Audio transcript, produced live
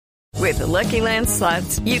With the Lucky Land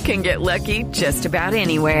Slots, you can get lucky just about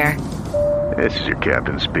anywhere. This is your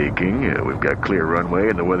captain speaking. We've got clear runway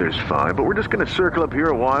and the weather's fine, but we're just going to circle up here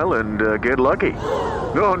a while and get lucky.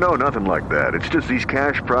 No, nothing like that. It's just these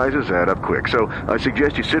cash prizes add up quick. So I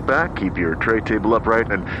suggest you sit back, keep your tray table upright,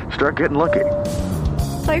 and start getting lucky.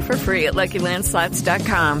 Play for free at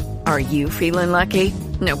LuckyLandSlots.com. Are you feeling lucky?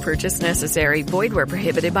 No purchase necessary. Void where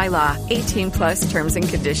prohibited by law. 18+ terms and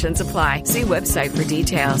conditions apply. See website for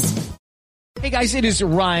details. Hey guys, it is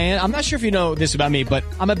Ryan. I'm not sure if you know this about me, but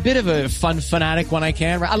I'm a bit of a fun fanatic when I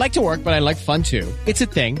can. I like to work, but I like fun too. It's a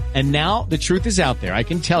thing. And now the truth is out there. I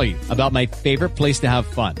can tell you about my favorite place to have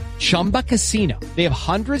fun. Chumba Casino. They have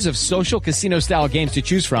hundreds of social casino style games to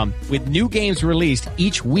choose from with new games released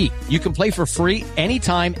each week. You can play for free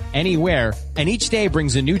anytime, anywhere. And each day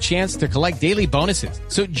brings a new chance to collect daily bonuses.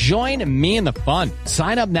 So join me in the fun.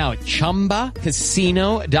 Sign up now at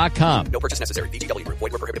ChumbaCasino.com. No purchase necessary. VGW. Void where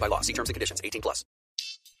prohibited by law. See terms and conditions. 18+.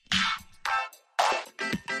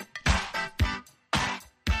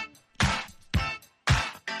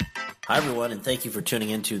 Hi, everyone, and thank you for tuning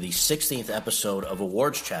in to the 16th episode of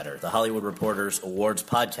Awards Chatter, the Hollywood Reporter's awards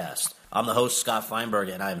podcast. I'm the host, Scott Feinberg,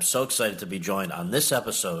 and I am so excited to be joined on this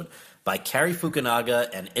episode by Cary Fukunaga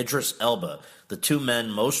and Idris Elba, the two men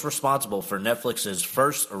most responsible for Netflix's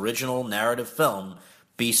first original narrative film,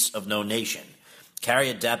 Beasts of No Nation. Cary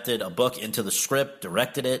adapted a book into the script,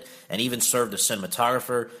 directed it, and even served as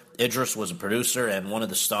cinematographer. Idris was a producer and one of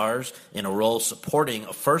the stars in a role supporting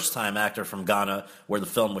a first-time actor from Ghana where the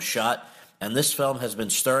film was shot. And this film has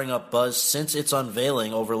been stirring up buzz since its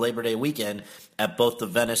unveiling over Labor Day weekend at both the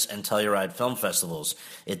Venice and Telluride film festivals.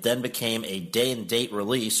 It then became a day-and-date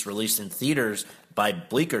release, released in theaters by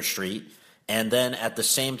Bleecker Street, and then at the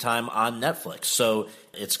same time on Netflix. So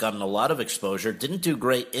it's gotten a lot of exposure. Didn't do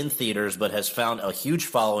great in theaters, but has found a huge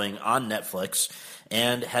following on Netflix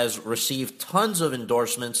and has received tons of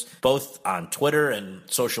endorsements, both on Twitter and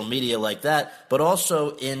social media like that, but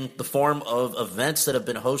also in the form of events that have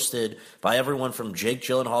been hosted by everyone from Jake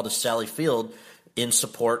Gyllenhaal to Sally Field in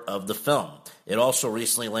support of the film. It also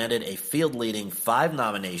recently landed a field-leading 5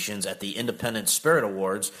 nominations at the Independent Spirit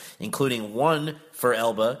Awards, including 1 for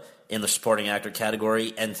Elba in the supporting actor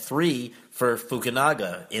category and 3 for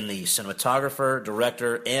Fukunaga in the cinematographer,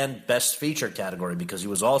 director, and best feature category because he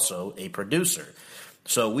was also a producer.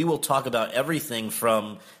 So we will talk about everything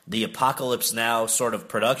from the Apocalypse Now sort of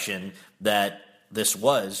production that this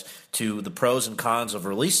was, to the pros and cons of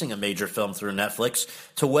releasing a major film through Netflix,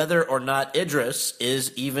 to whether or not Idris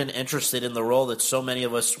is even interested in the role that so many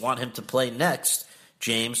of us want him to play next,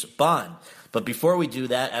 James Bond. But before we do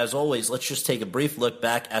that, as always, let's just take a brief look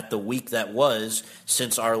back at the week that was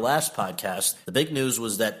since our last podcast. The big news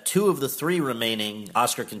was that 2 of the 3 remaining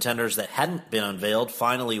Oscar contenders that hadn't been unveiled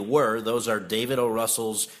finally were. Those are David O.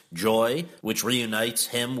 Russell's Joy, which reunites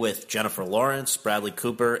him with Jennifer Lawrence, Bradley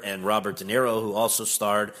Cooper, and Robert De Niro, who also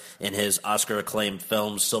starred in his Oscar-acclaimed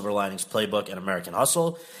films Silver Linings Playbook and American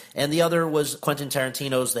Hustle. And the other was Quentin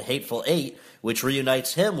Tarantino's The Hateful Eight, which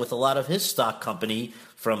reunites him with a lot of his stock company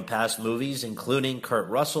from past movies, including Kurt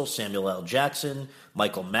Russell, Samuel L. Jackson,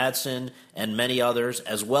 Michael Madsen, and many others,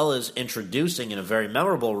 as well as introducing in a very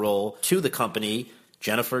memorable role to the company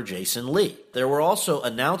Jennifer Jason Leigh. There were also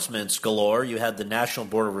announcements galore. You had the National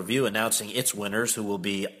Board of Review announcing its winners, who will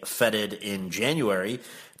be feted in January.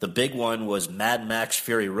 The big one was Mad Max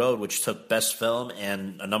Fury Road, which took Best Film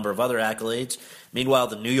and a number of other accolades. Meanwhile,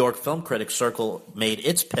 the New York Film Critics Circle made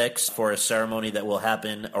its picks for a ceremony that will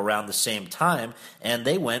happen around the same time, and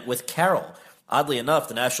they went with Carol. Oddly enough,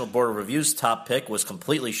 the National Board of Review's top pick was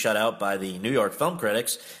completely shut out by the New York Film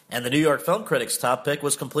Critics, and the New York Film Critics' top pick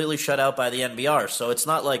was completely shut out by the NBR. So it's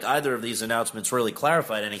not like either of these announcements really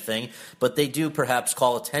clarified anything, but they do perhaps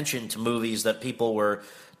call attention to movies that people were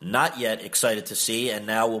not yet excited to see and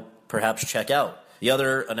now will perhaps check out. The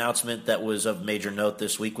other announcement that was of major note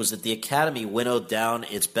this week was that the Academy winnowed down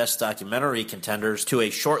its Best Documentary contenders to a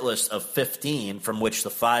shortlist of 15, from which the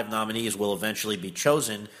 5 nominees will eventually be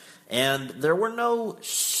chosen. And there were no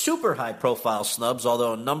super high-profile snubs,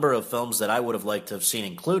 although a number of films that I would have liked to have seen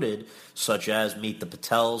included, such as Meet the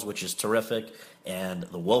Patels, which is terrific, and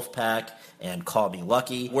The Wolfpack, and Call Me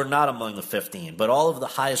Lucky, were not among the 15. But all of the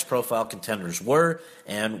highest-profile contenders were,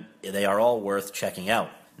 and they are all worth checking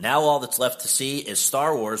out. Now all that's left to see is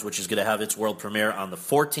Star Wars, which is going to have its world premiere on the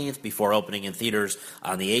 14th before opening in theaters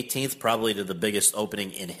on the 18th, probably to the biggest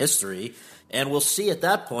opening in history. And we'll see at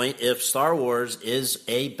that point if Star Wars is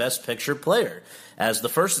a Best Picture player, as the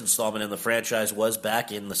first installment in the franchise was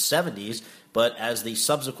back in the 70s, but as the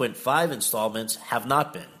subsequent 5 installments have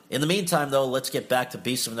not been. In the meantime, though, let's get back to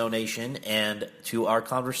Beasts of No Nation and to our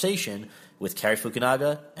conversation with Cary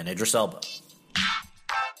Fukunaga and Idris Elba.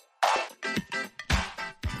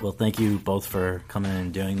 Well, thank you both for coming in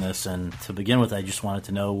and doing this. And to begin with, I just wanted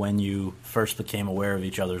to know when you first became aware of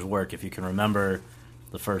each other's work. If you can remember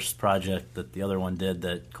the first project that the other one did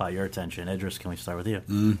that caught your attention. Idris, can we start with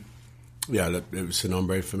you? Yeah, it was Sin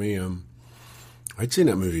Hombre for me. I'd seen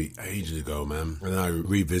that movie ages ago, man. And I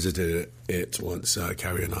revisited it once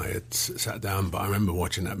Cary and I had sat down. But I remember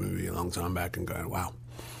watching that movie a long time back and going, wow,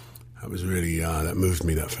 that was really, that moved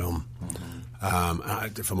me, that film.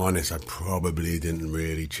 If I'm honest, I probably didn't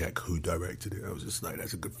really check who directed it. I was just like,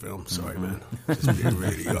 that's a good film. Sorry, man. Just being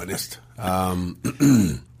really honest. I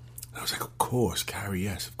was like, of course, Cary,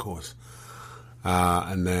 yes, of course.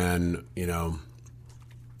 And then, you know,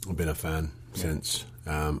 I've been a fan since.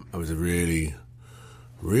 I was really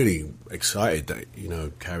excited that, you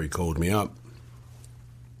know, Cary called me up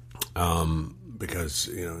because,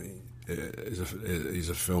 you know, he's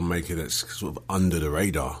a filmmaker that's sort of under the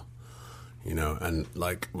radar. You know, and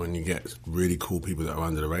like when you get really cool people that are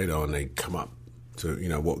under the radar and they come up to, you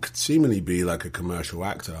know, what could seemingly be like a commercial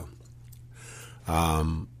actor,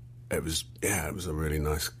 it was a really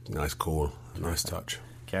nice call, nice touch.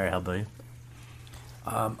 Cary, how about you?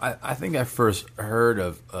 I think I first heard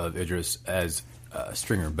of Idris as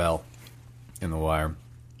Stringer Bell in The Wire,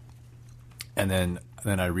 and then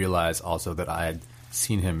I realized also that I had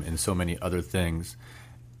seen him in so many other things,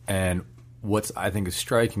 and what's I think is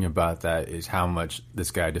striking about that is how much this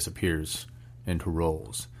guy disappears into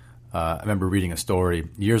roles. I remember reading a story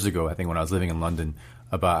years ago, I think when I was living in London,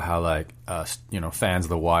 about how fans of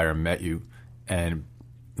The Wire met you, and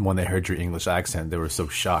when they heard your English accent, they were so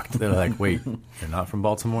shocked. They were like, "Wait, you're not from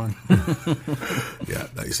Baltimore?" Yeah,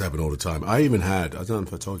 that used to happen all the time. I even had, I don't know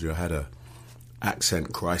if I told you, I had a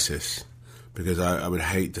accent crisis. Because I would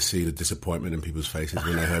hate to see the disappointment in people's faces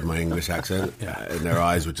when they heard my English accent, and their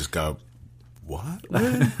eyes would just go, "What?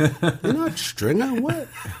 You're not Stringer? What?"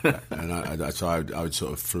 And so I would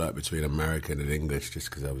sort of flirt between American and English just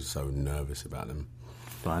because I was so nervous about them.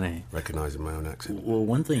 Funny. Recognizing my own accent. Well,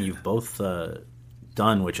 one thing you've both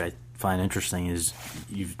done, which I find interesting, is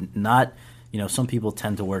you've not, you know, some people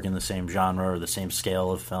tend to work in the same genre or the same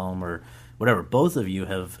scale of film or whatever. Both of you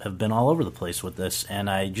have been all over the place with this, and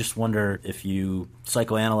I just wonder if you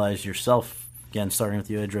psychoanalyze yourself, again, starting with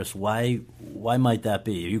you, Idris, why might that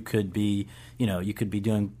be? You could be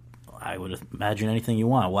doing, I would imagine, anything you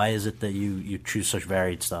want. Why is it that you choose such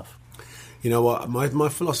varied stuff? You know what, my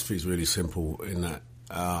philosophy is really simple in that,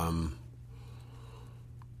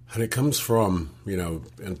 and it comes from, you know,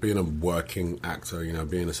 and being a working actor, you know,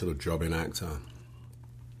 being a sort of jobbing actor.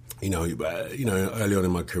 You know, early on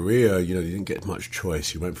in my career, you know, you didn't get much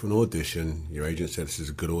choice. You went for an audition. Your agent said, "This is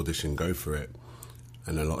a good audition. Go for it."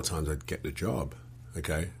 And a lot of times I'd get the job,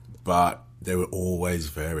 okay? But they were always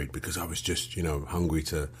varied because I was just, you know, hungry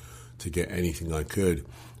to get anything I could.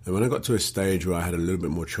 And when I got to a stage where I had a little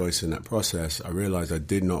bit more choice in that process, I realized I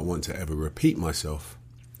did not want to ever repeat myself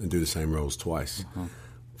and do the same roles twice.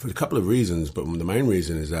 For a couple of reasons, but the main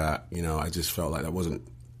reason is that, you know, I just felt like I wasn't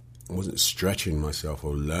stretching myself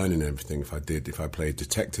or learning everything if I played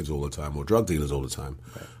detectives all the time or drug dealers all the time.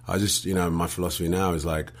 Right. I just, you know, my philosophy now is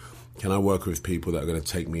like, can I work with people that are going to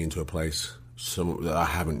take me into a place that I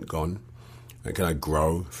haven't gone? And can I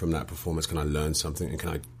grow from that performance? Can I learn something? And can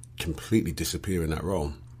I completely disappear in that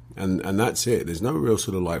role? And that's it. There's no real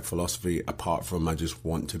sort of like philosophy apart from I just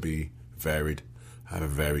want to be varied, have a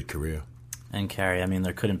varied career. And Cary, I mean,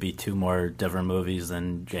 there couldn't be two more different movies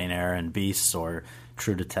than Jane Eyre and Beasts or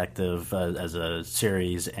True Detective as a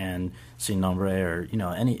series and Sin Nombre, or, you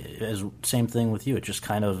know, same thing with you. It just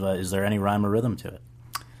kind of, is there any rhyme or rhythm to it?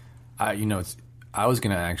 I was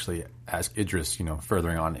going to actually ask Idris, you know,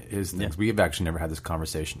 furthering on his things. Yeah. We have actually never had this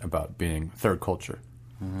conversation about being third culture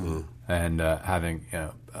and having, you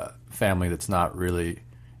know, a family that's not really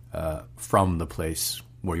from the place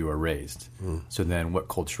where you were raised. So then what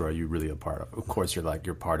culture are you really a part of? Of course,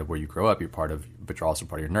 you're part of where you grow up, but you're also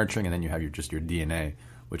part of your nurturing, and then you have your DNA,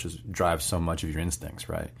 which drives so much of your instincts,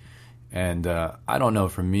 right? And I don't know,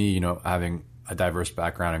 for me, you know, having a diverse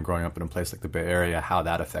background and growing up in a place like the Bay Area, how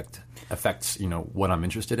that affects, you know, what I'm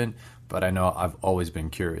interested in. But I know I've always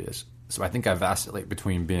been curious. So I think I vacillate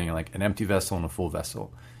between being like an empty vessel and a full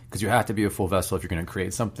vessel. Because you have to be a full vessel if you're going to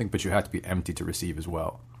create something, but you have to be empty to receive as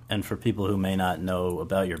well. And for people who may not know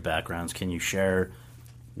about your backgrounds, can you share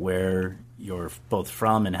where you're both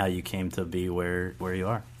from and how you came to be where you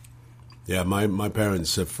are? Yeah, my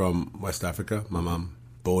parents are from West Africa. My mum,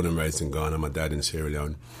 born and raised in Ghana, my dad in Sierra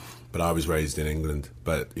Leone. But I was raised in England.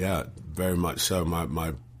 But yeah, very much so.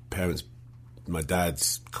 My parents, my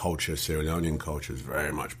dad's culture, Sierra Leonean culture, is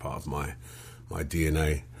very much part of my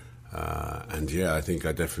DNA. And yeah, I think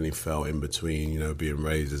I definitely fell in between, you know, being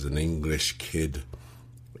raised as an English kid,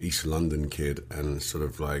 East London kid, and sort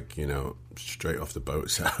of like, you know, straight off the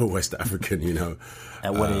boat, West African, you know.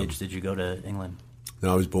 At what age did you go to England?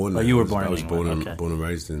 No, I was born there. Oh, you were born I in was England. born and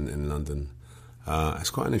raised in London. It's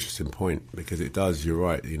quite an interesting point because it does, you're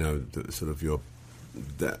right, you know, sort of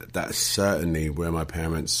that's certainly where my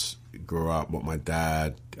parents grew up, what my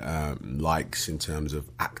dad likes in terms of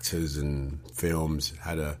actors and films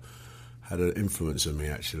had an influence on me,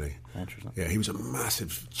 actually. Interesting. Yeah, he was a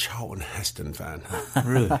massive Charlton Heston fan.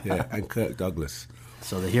 Really? Yeah, and Kirk Douglas.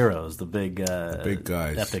 So the heroes, the big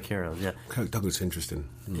guys. epic heroes, yeah. Kirk Douglas, interesting.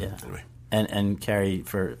 Yeah. Anyway. And Cary,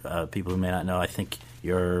 for people who may not know, I think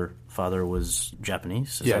your father was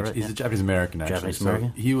Japanese. Is that right? He's a Japanese American. Actually, Japanese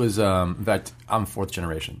American. So he was. In fact, I'm fourth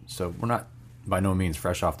generation, so we're not by no means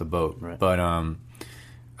fresh off the boat. Right. But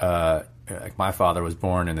like my father was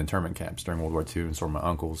born in internment camps during World War II, and so were my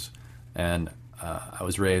uncles. And I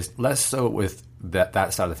was raised less so with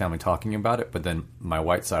that side of the family talking about it, but then my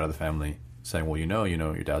white side of the family saying, "Well, you know,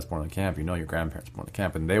 your dad's born in camp. You know, your grandparents born in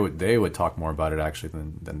camp," and they would talk more about it actually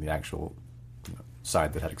than the actual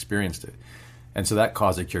side that had experienced it. And so that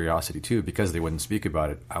caused a curiosity too, because they wouldn't speak about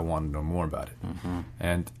it. I wanted to know more about it. Mm-hmm.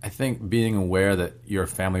 And I think being aware that your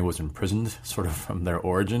family was imprisoned, sort of from their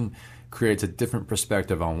origin, creates a different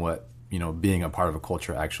perspective on what being a part of a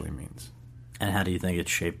culture actually means. And how do you think it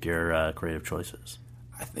shaped your creative choices?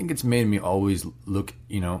 I think it's made me always look,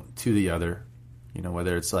 to the other,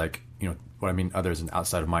 whether it's like, what I mean other is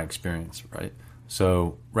outside of my experience, right?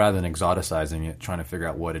 So rather than exoticizing it, trying to figure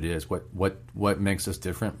out what it is, what makes us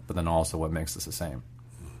different, but then also what makes us the same.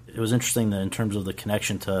 It was interesting that in terms of the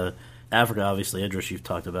connection to Africa, obviously, Idris, you've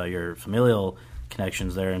talked about your familial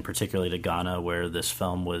connections there, and particularly to Ghana, where this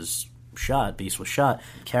film was shot, Beast was shot.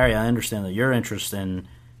 Cary, I understand that your interest in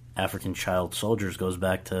African child soldiers goes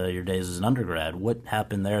back to your days as an undergrad. What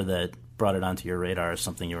happened there that brought it onto your radar as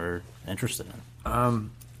something you were interested in?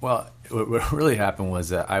 Well, what really happened was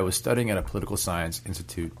that I was studying at a political science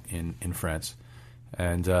institute in France,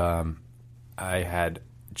 and I had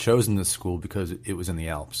chosen this school because it was in the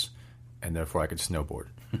Alps, and therefore I could snowboard.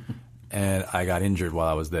 And I got injured while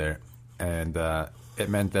I was there, and it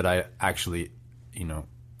meant that I actually,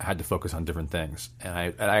 had to focus on different things. And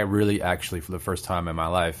I really actually, for the first time in my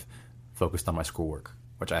life, focused on my schoolwork,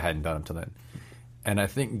 which I hadn't done until then. And I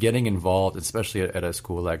think getting involved, especially at a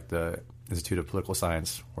school like the Institute of Political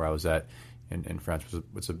Science, where I was at in France,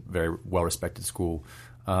 was a very well-respected school.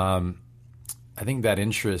 I think that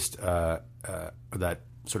interest, that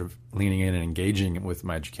sort of leaning in and engaging with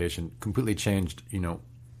my education completely changed,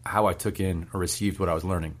 how I took in or received what I was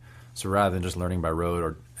learning. So rather than just learning by rote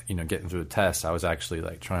or, getting through the tests, I was actually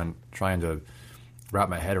like trying to wrap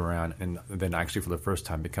my head around, and then actually for the first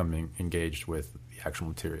time becoming engaged with the actual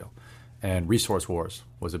material. And resource wars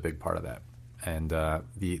was a big part of that. And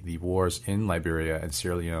the wars in Liberia and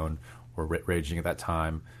Sierra Leone were raging at that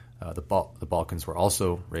time. The Balkans were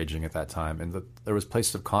also raging at that time, and there was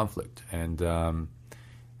places of conflict. And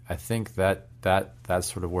I think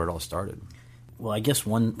that's sort of where it all started. Well, I guess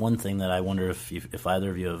one thing that I wonder if either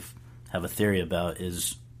of you have a theory about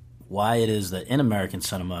is why it is that in American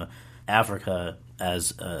cinema, Africa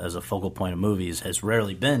as a focal point of movies has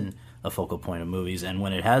rarely been a focal point of movies, and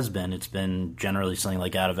when it has been, it's been generally something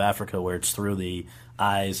like Out of Africa, where it's through the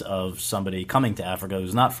eyes of somebody coming to Africa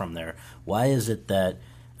who's not from there. Why is it that,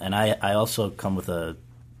 and I also come with a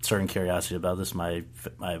certain curiosity about this, my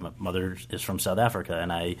mother is from South Africa,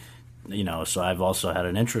 and so I've also had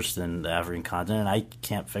an interest in the African continent, and I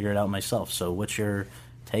can't figure it out myself. So what's your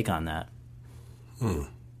take on that?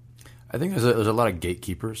 I think there's a lot of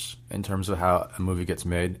gatekeepers in terms of how a movie gets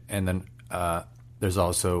made, and then there's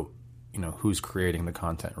also who's creating the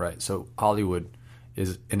content, right? So Hollywood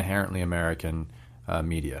is inherently American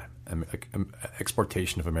media,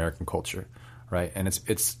 exportation of American culture, right? And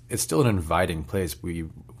it's still an inviting place.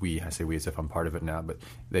 I say we as if I'm part of it now, but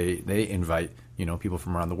they invite people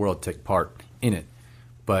from around the world to take part in it.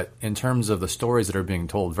 But in terms of the stories that are being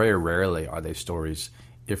told, very rarely are they stories,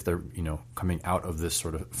 if they're coming out of this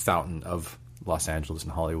sort of fountain of Los Angeles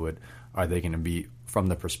and Hollywood, are they going to be from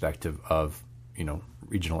the perspective of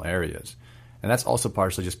regional areas? And that's also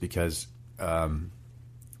partially just because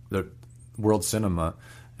the world cinema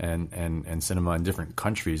and cinema in different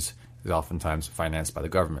countries is oftentimes financed by the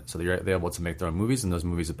government. So they're able to make their own movies, and those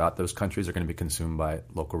movies about those countries are going to be consumed by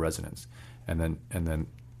local residents. And then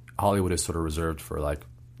Hollywood is sort of reserved for like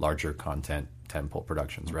larger content, tentpole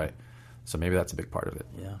productions, right? So maybe that's a big part of it.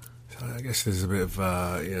 Yeah. So I guess there's a bit of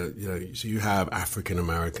so you have African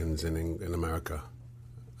Americans in America,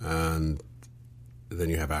 and then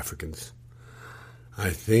you have Africans, I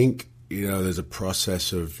think, there's a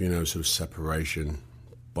process of, sort of separation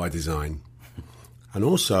by design. And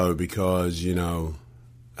also because,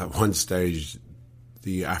 at one stage,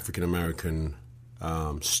 the African-American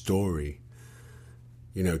story,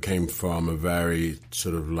 came from a very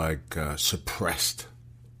sort of like suppressed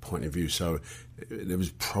point of view. So there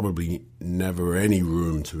was probably never any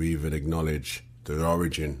room to even acknowledge the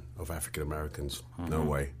origin of African-Americans. No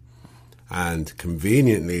way. And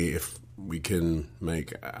conveniently, if we can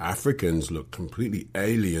make Africans look completely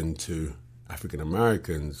alien to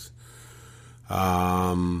African-Americans,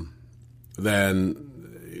 then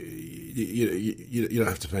you don't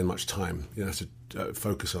have to spend much time. You don't have to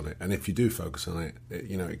focus on it. And if you do focus on it,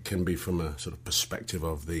 it can be from a sort of perspective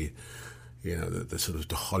of the sort of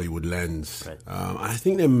the Hollywood lens. Right. I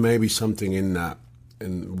think there may be something in that,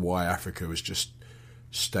 in why Africa was just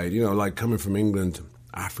stayed. Like coming from England,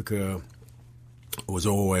 Africa was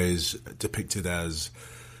always depicted as,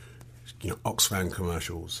 Oxfam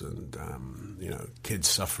commercials and, kids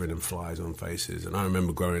suffering and flies on faces. And I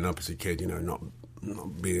remember growing up as a kid, not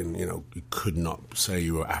being, you could not say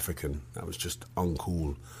you were African. That was just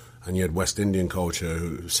uncool. And you had West Indian culture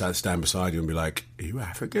who stand beside you and be like, "Are you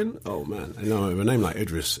African? Oh man!" I know a name like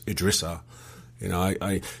Idrissa.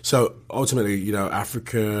 So ultimately,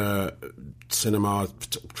 Africa cinema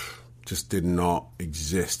just did not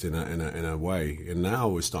exist in a way. And now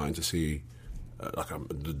we're starting to see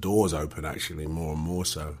the doors open actually more and more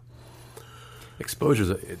so.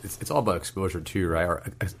 Exposure, it's all about exposure too, right? Or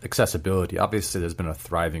accessibility. Obviously, there's been a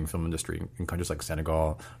thriving film industry in countries like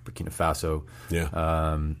Senegal, Burkina Faso. Yeah.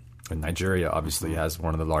 And Nigeria obviously has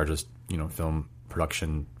one of the largest, film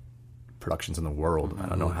productions in the world. I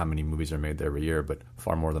don't know how many movies are made there every year, but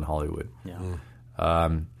far more than Hollywood. Yeah.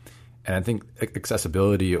 And I think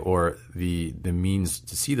accessibility or the means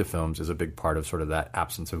to see the films is a big part of sort of that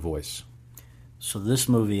absence of voice. So this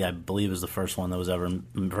movie, I believe, is the first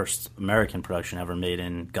American production ever made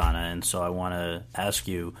in Ghana, and so I want to ask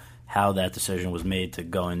you how that decision was made to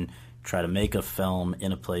go and try to make a film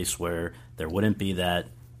in a place where there wouldn't be that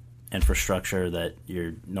infrastructure that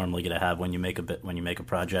you're normally going to have when you make a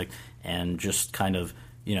project, and just kind of,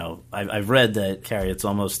 I've read that, Cary, it's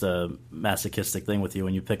almost a masochistic thing with you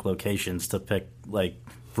when you pick locations to pick like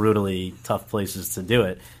brutally tough places to do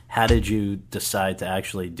it. How did you decide to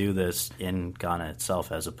actually do this in Ghana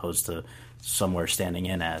itself as opposed to somewhere standing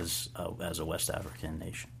in as a West African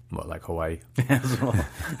nation? What, like Hawaii?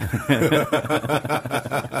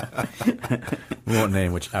 We won't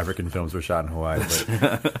name which African films were shot in Hawaii,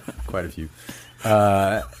 but quite a few.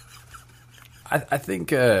 I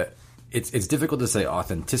think it's difficult to say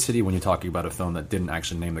authenticity when you're talking about a film that didn't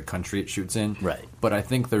actually name the country it shoots in. Right. But I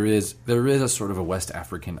think there is a sort of a West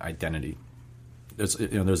African identity.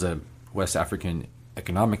 There's a West African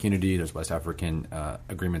economic unity. There's West African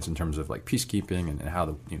agreements in terms of like peacekeeping and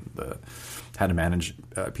how how to manage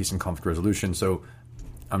peace and conflict resolution. So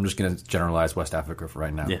I'm just going to generalize West Africa for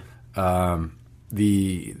right now. Yeah.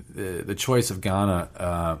 The choice of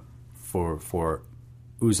Ghana for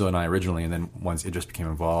Uzo and I originally, and then once Idris became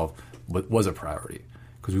involved, was a priority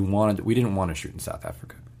because we didn't want to shoot in South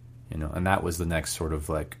Africa, and that was the next sort of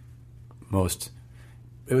like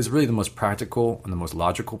it was really the most practical and the most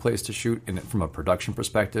logical place to shoot from a production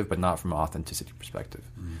perspective, but not from an authenticity perspective.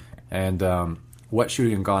 And what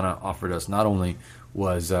shooting in Ghana offered us not only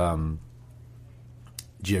was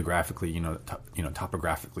geographically,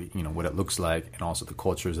 topographically, what it looks like, and also the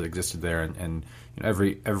cultures that existed there, and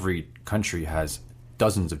every country has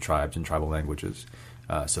dozens of tribes and tribal languages,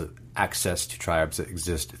 so access to tribes that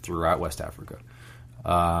exist throughout West Africa,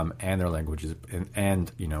 and their languages,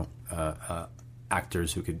 and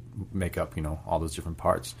actors who could make up, all those different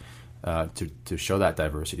parts to show that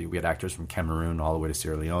diversity. We had actors from Cameroon all the way to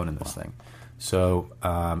Sierra Leone in this thing. So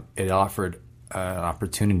it offered an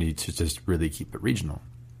opportunity to just really keep it regional.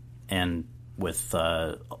 And with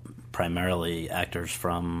primarily actors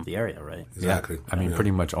from the area, right? Exactly. I mean,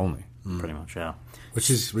 pretty much only. Pretty much, yeah. Which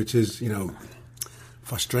is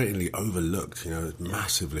frustratingly overlooked,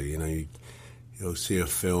 massively. You'll see a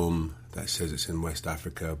film that says it's in West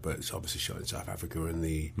Africa, but it's obviously shot in South Africa, and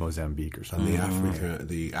Mozambique or something. And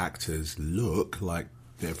the actors look like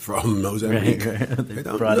they're from Mozambique. Right. They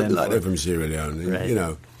don't look like they're from Sierra Leone. Right.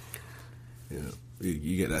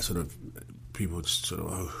 You get that sort of people just sort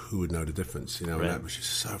of, who would know the difference? And that was just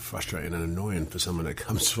so frustrating and annoying for someone that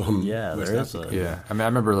comes from West Africa. Yeah, I mean, I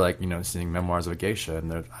remember seeing Memoirs of a Geisha,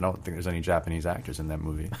 and I don't think there's any Japanese actors in that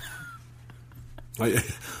movie. I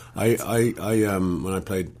when I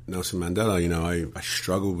played Nelson Mandela, I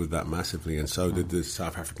struggled with that massively, and so did the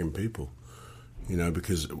South African people. You know,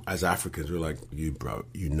 because as Africans, we're like, you bro,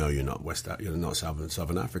 you know, you're not you're not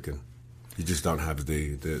Southern African. You just don't have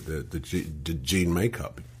the gene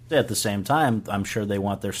makeup. At the same time, I'm sure they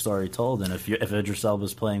want their story told, and if Idris Elba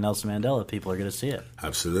is playing Nelson Mandela, people are going to see it.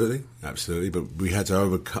 Absolutely. But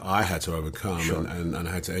I had to overcome, Sure. and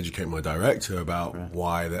I had to educate my director about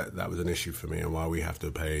why that was an issue for me, and why we have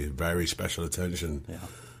to pay very special attention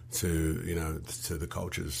to the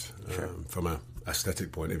cultures from an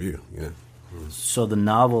aesthetic point of view. You know. So the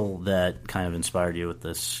novel that kind of inspired you with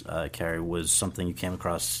this, Cary, was something you came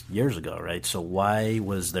across years ago, right? So why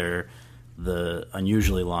was there the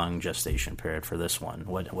unusually long gestation period for this one?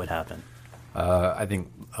 What happened? I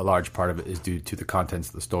think a large part of it is due to the contents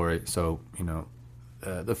of the story. So,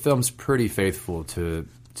 the film's pretty faithful to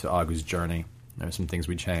Agu's journey. There's some things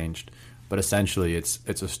we changed, but essentially it's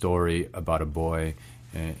a story about a boy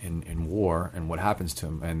in war and what happens to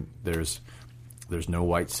him. And there's no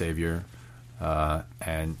white savior,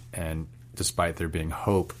 and despite there being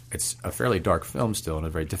hope, it's a fairly dark film still, and a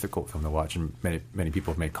very difficult film to watch. And many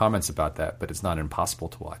people have made comments about that, but it's not impossible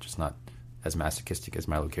to watch. It's not as masochistic as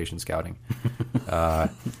my location scouting. It's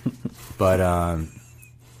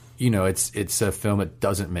a film that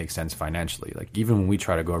doesn't make sense financially. Like, even when we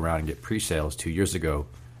try to go around and get pre-sales 2 years ago,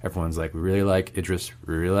 everyone's like, we really like Idris,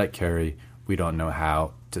 we really like Cary, we don't know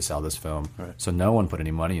how to sell this film. Right. So no one put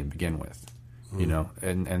any money in to begin with. You know,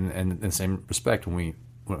 and in the same respect, when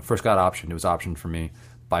it first got optioned, it was optioned for me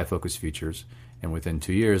by Focus Features, and within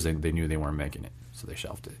 2 years, they knew they weren't making it, so they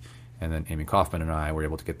shelved it. And then Amy Kaufman and I were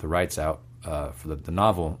able to get the rights out for the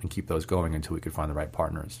novel and keep those going until we could find the right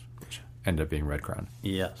partners, which ended up being Red Crown.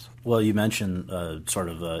 Yes. Well, you mentioned sort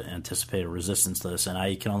of anticipated resistance to this, and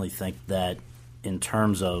I can only think that in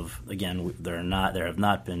terms of, again, there have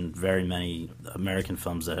not been very many American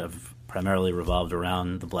films that have primarily revolved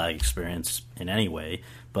around the black experience in any way,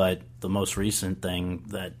 but the most recent thing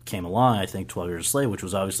that came along, I think, 12 Years a Slave, which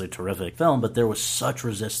was obviously a terrific film, but there was such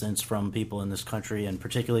resistance from people in this country, and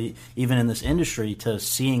particularly even in this industry, to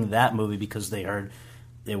seeing that movie because they heard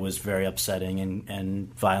it was very upsetting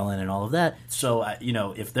and violent and all of that. So,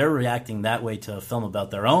 if they're reacting that way to a film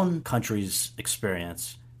about their own country's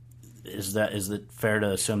experience, is it fair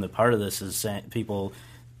to assume that part of this is people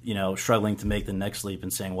struggling to make the next leap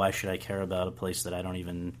and saying, why should I care about a place that I don't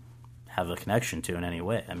even have a connection to in any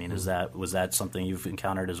way? I mean, was that something you've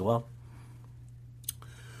encountered as well?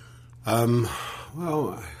 Well,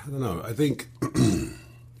 I don't know. I think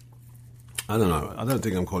I don't know. I don't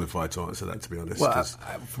think I'm qualified to answer that, to be honest. Well,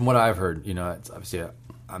 from what I've heard, it's obviously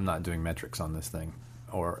I'm not doing metrics on this thing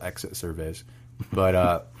or exit surveys,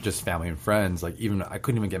 but just family and friends. Like, even I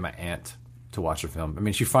couldn't even get my aunt to watch the film. I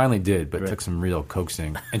mean, she finally did, but it took some real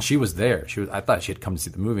coaxing. And she was there. I thought she had come to see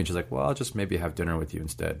the movie, and she's like, well, I'll just maybe have dinner with you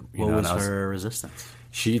instead. What was her resistance?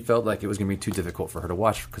 She felt like it was going to be too difficult for her to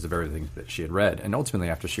watch because of everything that she had read. And ultimately,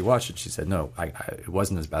 after she watched it, she said, no, it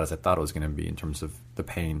wasn't as bad as I thought it was going to be in terms of the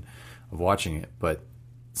pain of watching it. But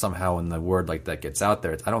somehow when the word like that gets out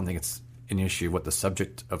there, I don't think it's an issue what the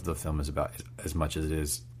subject of the film is about as much as it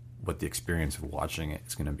is what the experience of watching it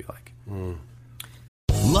is going to be like.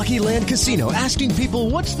 Lucky Land Casino, asking people,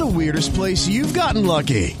 what's the weirdest place you've gotten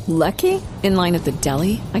lucky? Lucky? In line at the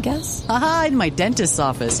deli, I guess? Aha, in my dentist's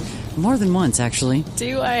office. More than once, actually.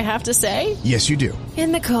 Do I have to say? Yes, you do.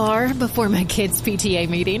 In the car before my kids' PTA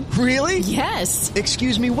meeting. Really? Yes.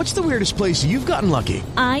 Excuse me, what's the weirdest place you've gotten lucky?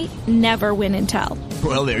 I never win and tell.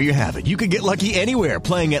 Well, there you have it. You can get lucky anywhere,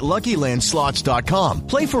 playing at LuckyLandSlots.com.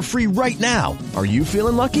 Play for free right now. Are you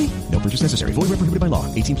feeling lucky? No purchase necessary. Void where prohibited by law.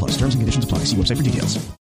 18+. Terms and conditions apply. See website for details.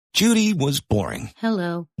 Judy was boring.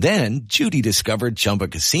 Hello. Then Judy discovered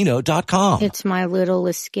ChumbaCasino.com. It's my little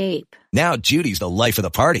escape. Now Judy's the life of the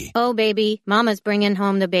party. Oh, baby, mama's bringing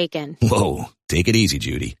home the bacon. Whoa, take it easy,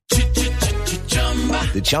 Judy.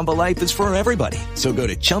 The Chumba life is for everybody. So go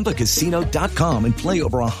to ChumbaCasino.com and play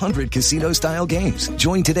over 100 casino-style games.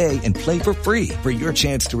 Join today and play for free for your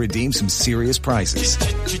chance to redeem some serious prizes.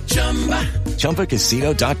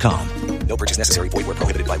 ChumbaCasino.com. No purchase necessary. Void where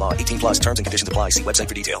prohibited by law. 18+. Terms and conditions apply. See website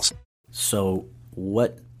for details. So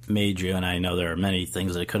what made you, and I know there are many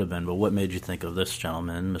things that it could have been, but what made you think of this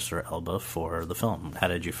gentleman, Mr. Elba, for the film? How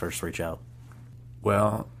did you first reach out?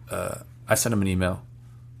 Well, I sent him an email,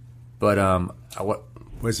 but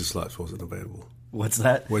Wesley Snipes wasn't available. What's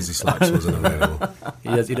that? Wesley Snipes wasn't available.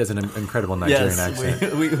 He does an incredible Nigerian accent.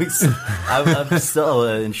 I'm still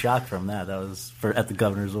in shock from that. That was at the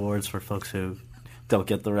Governor's Awards for folks who don't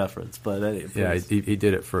get the reference. But yeah, he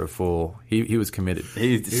did it for a full. He was committed.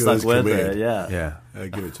 He stuck with it. Yeah.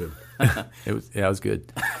 Give it to him. It was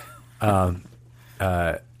good. The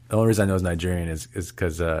only reason I know he's Nigerian is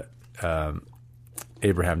because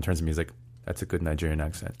Abraham turns to me. He's like, That's a good Nigerian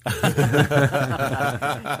accent. And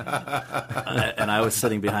I was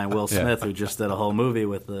sitting behind Will Smith, who just did a whole movie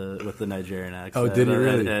with the Nigerian accent. Oh, did he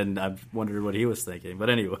really? And I wondered what he was thinking. But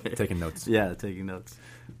anyway, taking notes. Yeah, taking notes.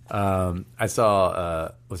 I saw.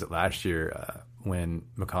 Was it last year when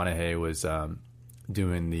McConaughey was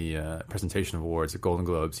doing the presentation of awards at Golden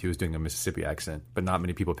Globes? He was doing a Mississippi accent, but not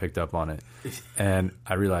many people picked up on it. And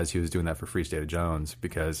I realized he was doing that for Free State of Jones,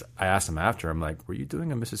 because I asked him after. I'm like, "Were you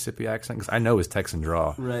doing a Mississippi accent?" Because I know his Texan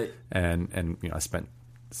draw, right? And I spent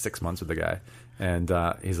 6 months with the guy, and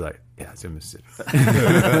he's like, "Yeah, it's in Mississippi."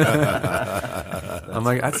 I'm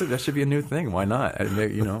like, that should be a new thing. Why not?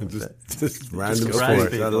 Just random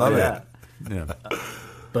sports. I love it. Yeah.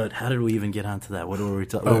 But how did we even get onto that? What were we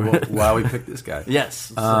talking about? Why we picked this guy?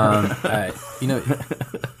 Yes. All right.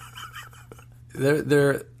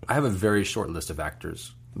 I have a very short list of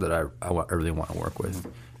actors that I really want to work with,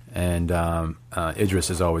 and Idris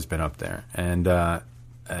has always been up there. And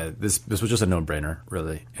this was just a no-brainer,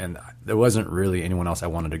 really. And there wasn't really anyone else I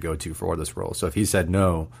wanted to go to for this role. So if he said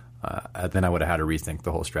no, then I would have had to rethink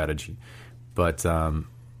the whole strategy. But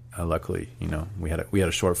luckily, we had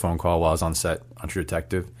a short phone call while I was on set on True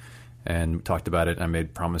Detective, and we talked about it. And I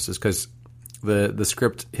made promises, because the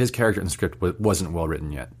script, his character in the script wasn't well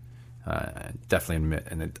written yet. I definitely admit,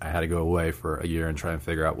 and I had to go away for a year and try and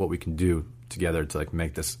figure out what we can do together to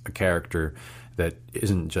make this a character that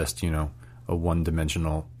isn't just a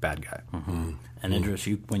one-dimensional bad guy. Mm-hmm. And Idris,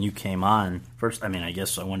 when you came on first, I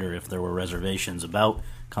wonder if there were reservations about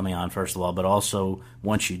coming on first of all, but also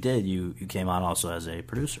once you did, you came on also as a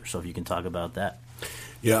producer. So if you can talk about that.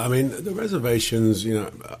 Yeah, the reservations,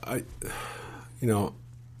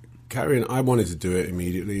 Cary and I wanted to do it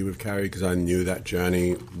immediately with Cary, because I knew that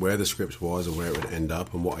journey, where the script was and where it would end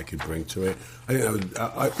up and what I could bring to it.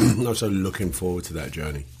 I was so looking forward to that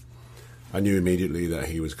journey. I knew immediately that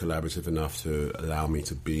he was collaborative enough to allow me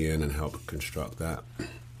to be in and help construct that.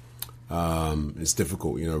 It's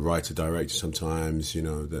difficult, writer, director sometimes,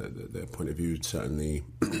 their point of view is certainly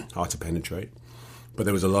hard to penetrate. But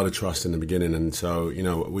there was a lot of trust in the beginning, and so,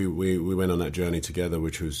 we went on that journey together,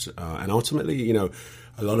 which was, and ultimately,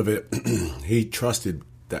 a lot of it, he trusted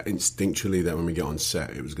that instinctually that when we get on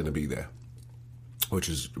set, it was going to be there. Which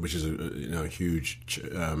is a huge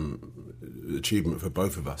achievement for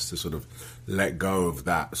both of us, to sort of let go of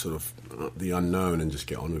that sort of the unknown and just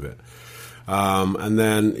get on with it. And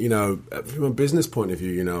then from a business point of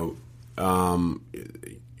view,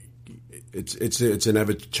 it's an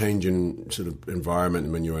ever changing sort of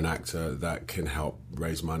environment when you're an actor that can help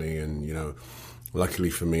raise money. And luckily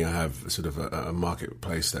for me, I have sort of a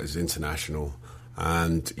marketplace that is international.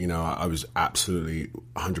 And, I was absolutely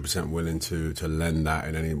 100% willing to lend that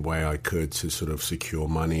in any way I could to sort of secure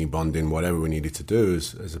money, bonding, whatever we needed to do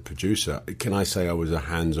as a producer. Can I say I was a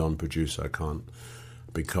hands-on producer? I can't,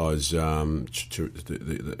 because I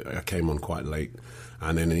came on quite late.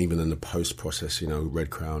 And then even in the post-process,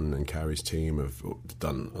 Red Crown and Cary's team have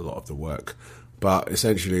done a lot of the work. But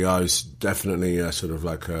essentially, I was definitely sort of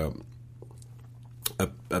like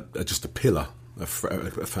just a pillar. A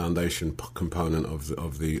foundation component of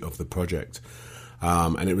the project,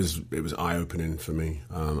 and it was eye-opening for me.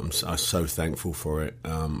 I was so thankful for it.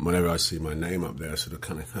 Whenever I see my name up there, I sort of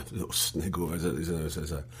kind of have a little sniggle as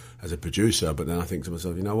a producer. But then I think to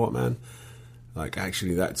myself, you know what, man?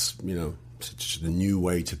 Actually, that's such the new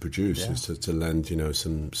way to produce, is to lend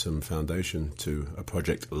some foundation to a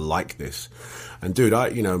project like this. And dude,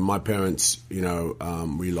 my parents,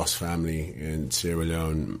 we lost family in Sierra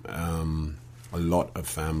Leone. A lot of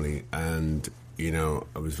family, and I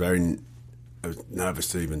was nervous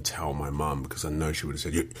to even tell my mum, because I know she would have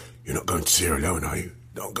said, "You're not going to Sierra Leone, are you?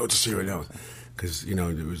 Don't go to Sierra Leone," because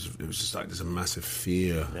it was just like there's a massive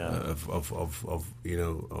fear of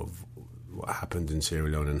what happened in Sierra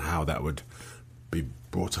Leone and how that would be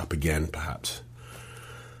brought up again, perhaps.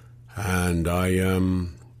 And I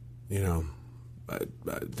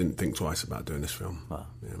didn't think twice about doing this film. Wow.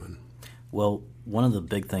 Yeah, man. Well, one of the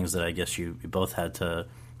big things that I guess you both had to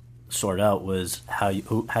sort out was how you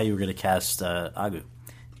were going to cast Agu.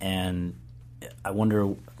 And I wonder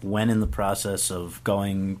when in the process of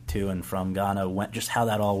going to and from Ghana, just how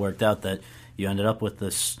that all worked out, that you ended up with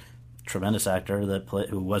this tremendous actor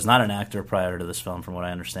who was not an actor prior to this film, from what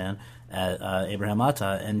I understand, Abraham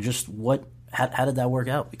Atta, and just how did that work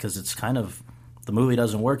out? Because it's kind of, the movie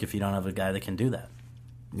doesn't work if you don't have a guy that can do that.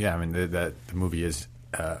 Yeah, the movie is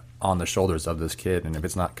on the shoulders of this kid, and if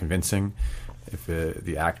it's not convincing, if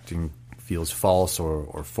the acting feels false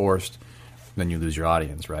or forced, then you lose your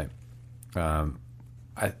audience, right?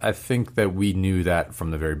 I think that we knew that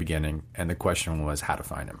from the very beginning, and the question was how to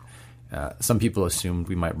find him. Some people assumed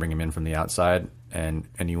we might bring him in from the outside, and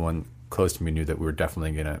anyone close to me knew that we were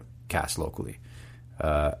definitely going to cast locally.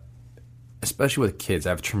 Especially with kids, I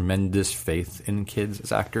have tremendous faith in kids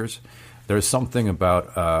as actors. There's something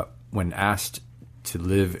about when asked to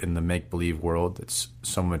live in the make-believe world that's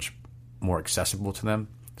so much more accessible to them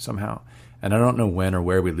somehow. And I don't know when or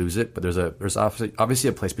where we lose it, but there's obviously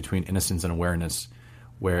a place between innocence and awareness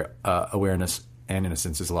where awareness and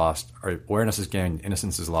innocence is lost, or awareness is gained,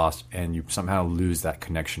 innocence is lost, and you somehow lose that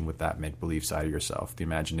connection with that make-believe side of yourself, the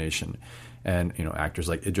imagination. And, actors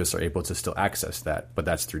like Idris are able to still access that, but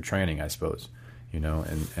that's through training, I suppose,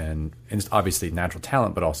 and it's obviously natural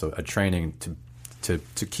talent, but also a training to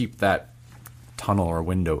keep that tunnel or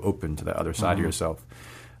window open to the other side of yourself.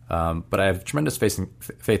 But I have tremendous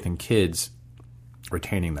faith in kids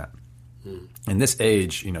retaining that. In this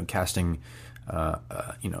age, casting,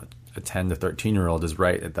 a 10 to 13-year-old is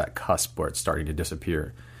right at that cusp where it's starting to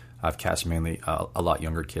disappear. I've cast mainly a lot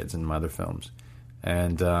younger kids in my other films.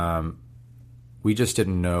 And we just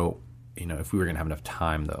didn't know, if we were going to have enough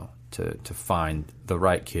time, though, to find the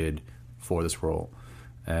right kid for this role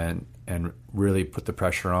and really put the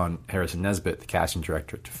pressure on Harrison Nesbitt, the casting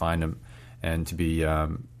director, to find him and to be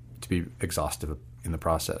exhaustive in the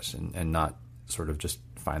process and not sort of just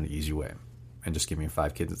find the easy way and just give me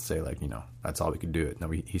 5 kids that say, that's all we could do it. No,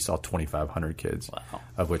 he saw 2,500 kids,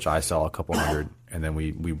 of which I saw a couple hundred, and then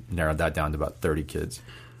we narrowed that down to about 30 kids.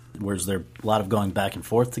 Was there a lot of going back and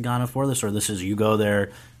forth to Ghana for this, or this is you go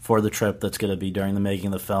there for the trip that's going to be during the making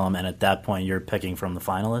of the film, and at that point you're picking from the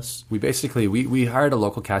finalists? We basically we hired a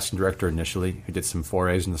local casting director initially who did some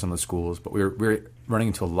forays into some of the schools, but we were running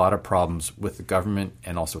into a lot of problems with the government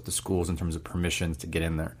and also with the schools in terms of permissions to get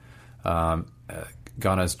in there.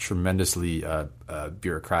 Ghana is tremendously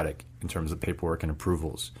bureaucratic in terms of paperwork and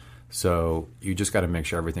approvals. So you just got to make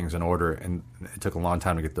sure everything's in order, and it took a long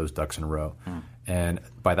time to get those ducks in a row. And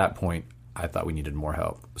by that point, I thought we needed more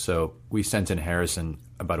help. So we sent in Harrison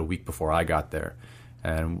about a week before I got there,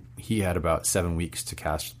 and he had about 7 weeks to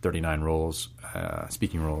cast 39 roles,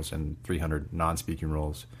 speaking roles, and 300 non-speaking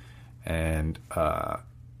roles, and to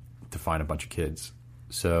find a bunch of kids.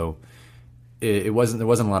 So there wasn't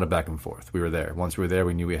a lot of back and forth. We were there. Once we were there,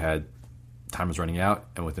 we knew time was running out,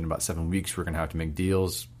 and within about 7 weeks, we were going to have to make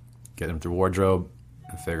deals, get them through wardrobe,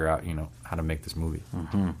 and figure out, how to make this movie.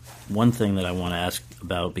 One thing that I want to ask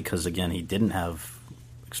about, because again, he didn't have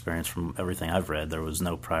experience from everything I've read. There was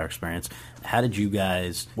no prior experience. How did you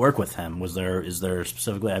guys work with him? Is there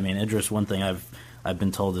specifically? I mean, Idris. One thing I've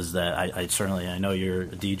been told is that I know you're a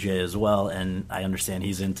DJ as well, and I understand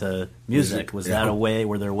he's into music. Was that a way?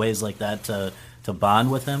 Were there ways like that to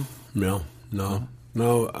bond with him? No.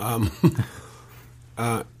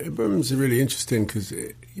 Ibrahim's really interesting because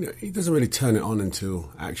he doesn't really turn it on until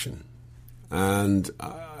action, and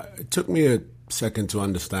it took me a second to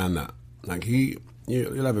understand that. Like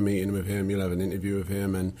you'll have a meeting with him, you'll have an interview with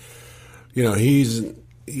him, and he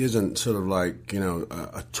isn't sort of like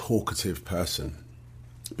a talkative person,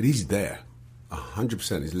 but he's there,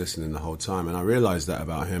 100%. He's listening the whole time, and I realized that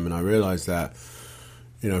about him, and I realized that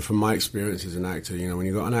from my experience as an actor, when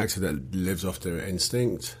you've got an actor that lives off their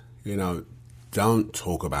instinct, don't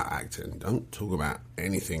talk about acting. Don't talk about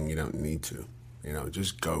anything you don't need to.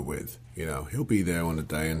 Just go with. He'll be there on the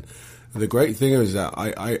day. And the great thing is that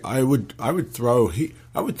I would throw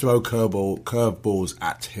curveballs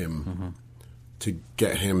at him to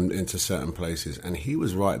get him into certain places, and he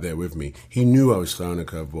was right there with me. He knew I was throwing a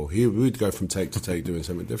curveball. We would go from take to take doing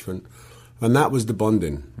something different, and that was the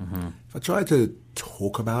bonding. If I tried to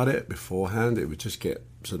talk about it beforehand, it would just get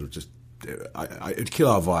it'd kill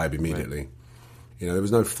our vibe immediately. Right. There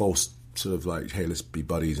was no false sort of like, hey, let's be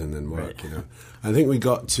buddies and then work, Right. I think we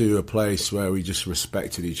got to a place where we just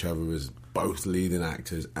respected each other as both leading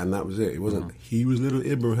actors, and that was it. It wasn't, he was little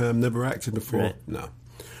Ibrahim, never acted before. Right. No.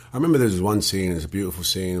 I remember there was one scene, it's a beautiful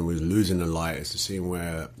scene, and we was losing the light. It's the scene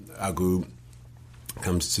where Agu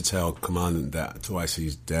comes to tell Commandant that twice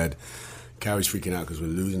he's dead. Cary's freaking out because we're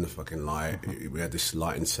losing the fucking light. We had this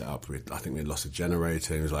lighting set up. I think we had lost a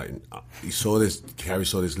generator. He was like, Cary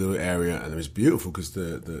saw this little area, and it was beautiful because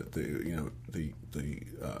the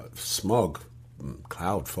smog,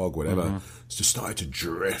 cloud, fog, whatever, just started to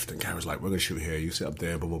drift. And Cary was like, we're going to shoot here. You sit up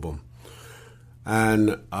there, boom, boom, boom.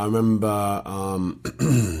 And I remember,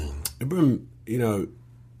 Ibrahim,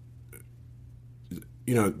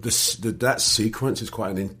 that sequence is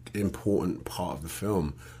quite an important part of the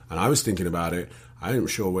film. And I was thinking about it. I wasn't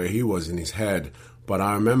sure where he was in his head. But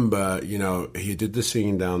I remember, he did the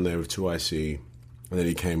scene down there with 2IC, and then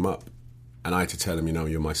he came up. And I had to tell him,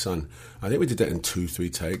 you're my son. I think we did that in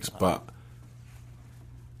 2-3 takes. But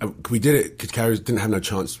we did it because Cary didn't have no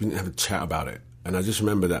chance. We didn't have a chat about it. And I just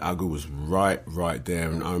remember that Agu was right there.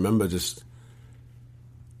 And I remember just,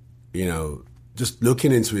 just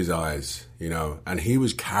looking into his eyes, and he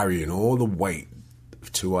was carrying all the weight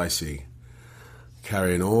of 2IC,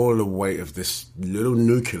 carrying all the weight of this little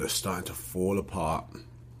nucleus starting to fall apart,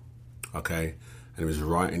 okay? And it was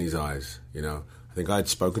right in his eyes, I think I had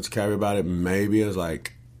spoken to Cary about it. Maybe I was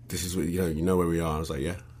like, this is what, you know where we are. I was like,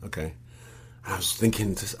 yeah, okay. I was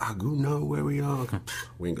thinking, does Agu know where we are?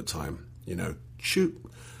 We ain't got time, shoot.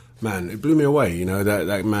 Man, it blew me away,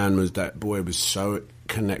 that boy was so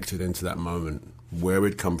connected into that moment, where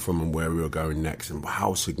we'd come from and where we were going next, and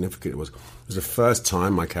how significant it was. It was the first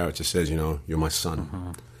time my character says, you're my son.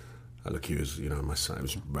 Mm-hmm. I look at you as, my son. It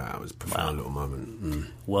was a profound little moment. Mm.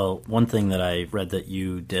 Well, one thing that I read that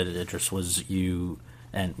you did at Idris was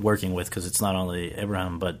and working with, because it's not only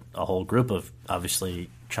Abraham, but a whole group of, obviously,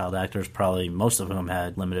 child actors, probably most of whom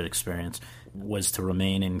had limited experience, was to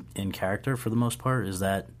remain in character for the most part. Is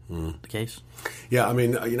that the case? Yeah, I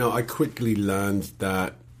mean, I quickly learned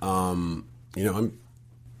that, I'm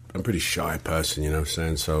a pretty shy person,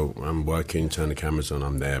 saying, so I'm working, turn the cameras on,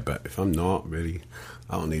 I'm there, but if I'm not, really,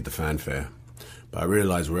 I don't need the fanfare. But I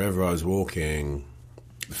realized wherever I was walking,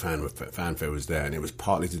 the fanfare was there, and it was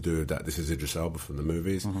partly to do with that this is Idris Elba from the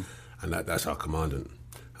movies, and that's our commandant.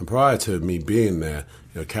 And prior to me being there,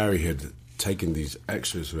 Cary had taken these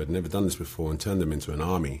extras who had never done this before and turned them into an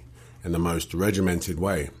army in the most regimented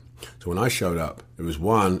way. So when I showed up, it was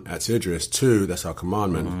 1, that's Idris, 2, that's our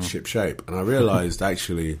commandment, ship shape. And I realized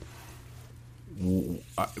actually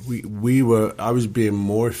I was being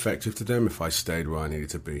more effective to them if I stayed where I needed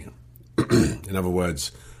to be. In other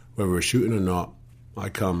words, whether we're shooting or not, I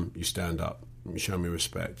come, you stand up, you show me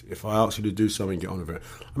respect. If I ask you to do something, get on with it.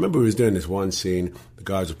 I remember we was doing this one scene, the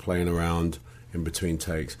guys were playing around in between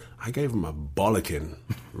takes. I gave them a bollocking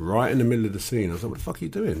right in the middle of the scene. I was like, what the fuck are you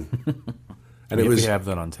doing? And we have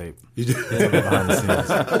that on tape. You do? Yeah, behind the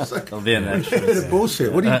scenes. It'll be an extra.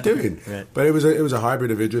 Bullshit. What are you doing? Right. But it was a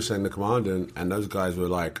hybrid of Idris and the commandant, and those guys were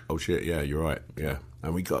like, oh shit, yeah, you're right, yeah.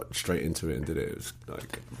 And we got straight into it and did it. It was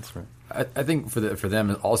like, that's right. I think for them,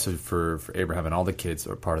 and also for Abraham and all the kids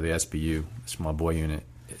that are part of the SBU, Small Boy Unit,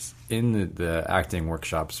 is in the acting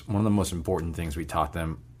workshops, one of the most important things we taught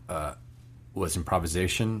them was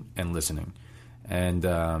improvisation and listening, and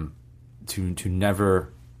to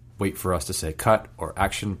never wait for us to say cut or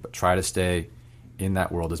action, but try to stay in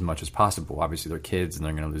that world as much as possible. Obviously, they're kids and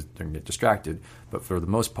they're going to get distracted, but for the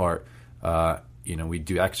most part, we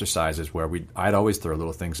do exercises where I'd always throw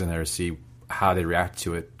little things in there to see how they react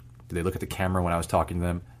to it. Do they look at the camera when I was talking to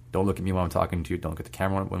them? Don't look at me when I'm talking to you. Don't look at the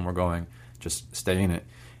camera when we're going. Just stay in it.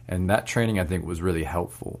 And that training, I think, was really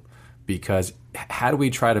helpful, because how do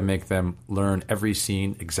we try to make them learn every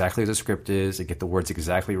scene exactly as the script is and get the words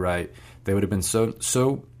exactly right? They would have been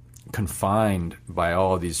so confined by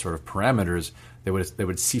all of these sort of parameters, they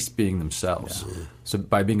would cease being themselves. Yeah. So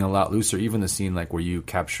by being a lot looser, even the scene like where you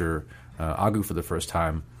capture Agu for the first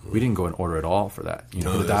time, we didn't go in order at all for that.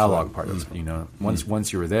 For the dialogue part.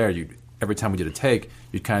 Once you were there, every time we did a take,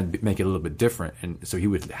 you'd kind of make it a little bit different, and so he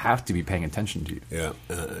would have to be paying attention to you. Yeah,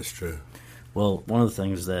 that's true. Well, one of the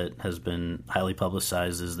things that has been highly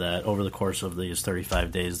publicized is that over the course of these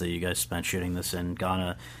 35 days that you guys spent shooting this in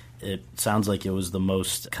Ghana, it sounds like it was the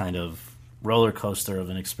most kind of roller coaster of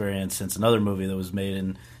an experience since another movie that was made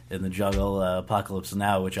in the jungle, Apocalypse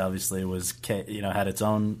Now, which obviously was had its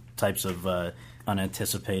own types of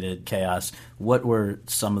unanticipated chaos. What were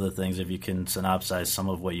some of the things, if you can synopsize some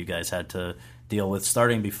of what you guys had to deal with,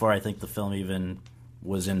 starting before I think the film even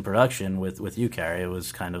was in production with you, Cary? It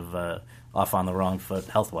was kind of off on the wrong foot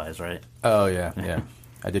health-wise, right? Oh, yeah.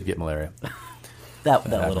 I did get malaria. that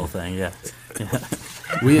little thing, yeah.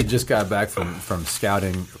 We had just got back from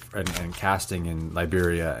scouting and casting in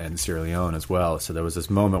Liberia and Sierra Leone as well. So there was this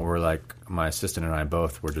moment where, like, my assistant and I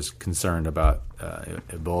both were just concerned about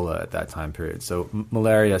Ebola at that time period. So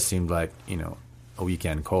malaria seemed like, a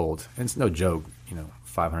weekend cold. And it's no joke,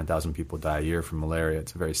 500,000 people die a year from malaria.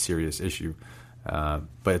 It's a very serious issue,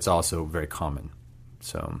 but it's also very common.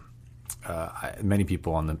 So many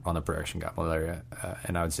people on the production got malaria,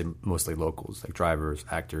 and I would say mostly locals, like drivers,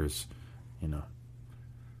 actors,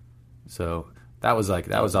 So that was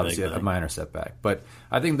obviously a minor setback, but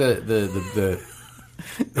I think the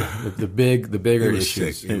bigger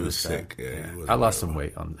issue. He was sick. Yeah. I lost some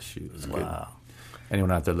weight on the shoot. It was good.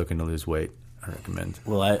 Anyone out there looking to lose weight, I recommend.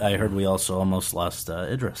 Well, I heard we also almost lost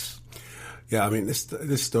Idris. Yeah, I mean, this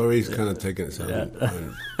story's kind of taken its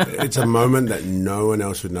own. It's a moment that no one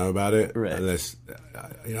else would know about it, unless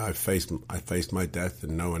I faced my death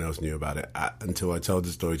and no one else knew about it until I told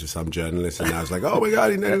the story to some journalist, and I was like, "Oh my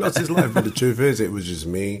God, he nearly lost his life." But the truth is, it was just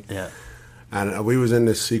me. Yeah, and we was in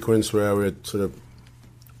this sequence where we were sort of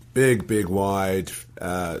big, wide.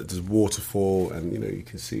 There's a waterfall, and you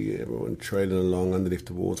can see everyone trailing along underneath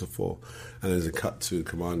the waterfall. And there's a cut to the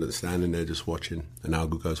commander that's standing there just watching, and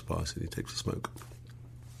Algo goes past and he takes a smoke.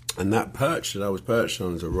 And that perch that I was perched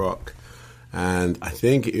on is a rock. And I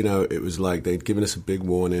think, it was like they'd given us a big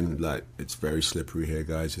warning, like, it's very slippery here,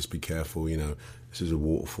 guys, just be careful, this is a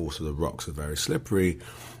waterfall, so the rocks are very slippery.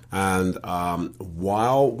 And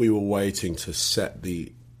while we were waiting to set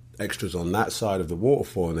the extras on that side of the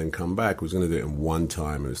waterfall and then come back, I was going to do it in one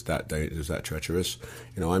time. It was that treacherous.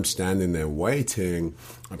 I'm standing there waiting.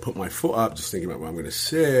 I put my foot up, just thinking about where I'm going to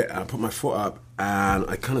sit. I put my foot up and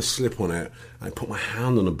I kind of slip on it. I put my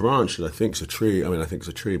hand on a branch that I think is a tree. I mean, I think it's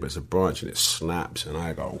a tree, but it's a branch, and it snaps, and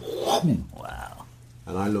I go, wow.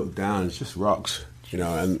 And I look down, it's just rocks,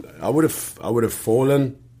 and I would have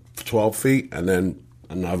fallen 12 feet and then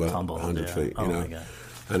another 100 feet, My God.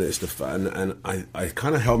 And it's and I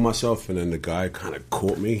kind of held myself, and then the guy kind of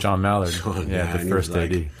caught me. John Mallard, the first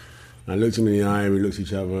AD. And I looked him in the eye, and we looked at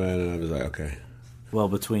each other, and I was like, okay. Well,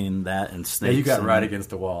 between that and snakes... Yeah, you got right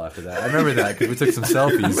against the wall after that. I remember that, because we took some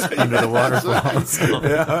selfies under the waterfall.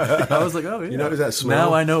 I was like, oh, yeah. That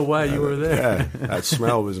smell? Now I know why you were there. Yeah, that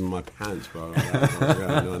smell was in my pants, bro.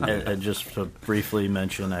 And just to briefly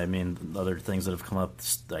mention, I mean, other things that have come up,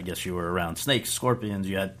 I guess you were around snakes, scorpions,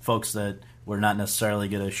 you had folks that were not necessarily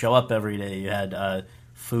going to show up every day. You had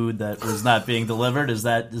food that was not being delivered. Is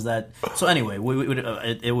that so? Anyway,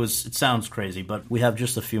 it sounds crazy, but we have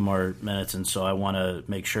just a few more minutes, and so I want to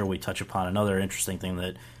make sure we touch upon another interesting thing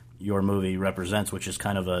that your movie represents, which is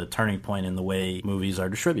kind of a turning point in the way movies are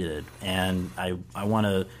distributed. And I want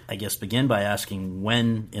to, I guess, begin by asking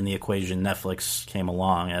when in the equation Netflix came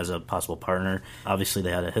along as a possible partner. Obviously,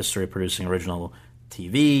 they had a history of producing original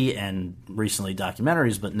TV and recently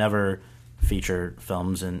documentaries, but never feature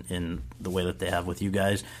films in the way that they have with you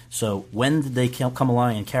guys. So when did they come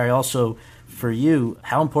along? And Cary, also for you,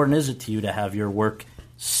 how important is it to you to have your work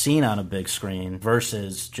seen on a big screen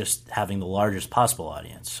versus just having the largest possible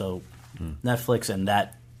audience? So Netflix and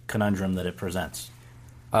that conundrum that it presents.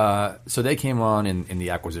 So they came on in the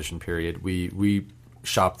acquisition period. We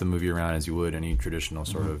shopped the movie around as you would any traditional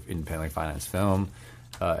sort of independently financed film.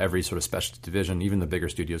 Every sort of specialty division, even the bigger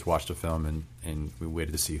studios, watched the film, and we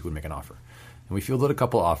waited to see who would make an offer. And we fielded a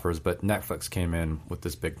couple offers, but Netflix came in with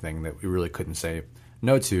this big thing that we really couldn't say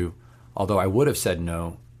no to, although I would have said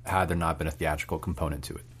no had there not been a theatrical component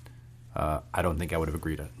to it. I don't think I would have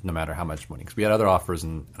agreed, no matter how much money. Because we had other offers,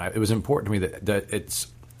 and it was important to me that it's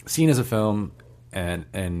seen as a film,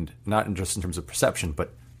 and not just in terms of perception,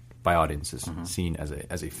 but by audiences, seen as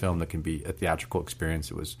a film that can be a theatrical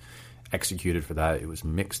experience. It was executed for that. It was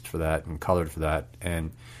mixed for that and colored for that.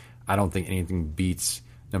 And I don't think anything beats,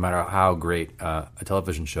 no matter how great a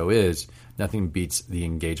television show is, nothing beats the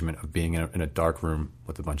engagement of being in a dark room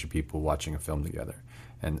with a bunch of people watching a film together,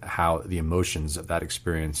 and how the emotions of that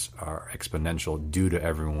experience are exponential due to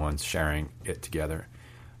everyone sharing it together.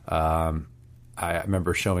 I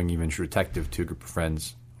remember showing even True Detective to a group of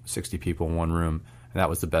friends, 60 people in one room, and that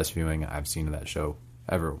was the best viewing I've seen of that show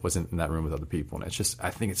ever. Wasn't in that room with other people. And it's just, I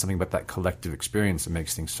think it's something about that collective experience that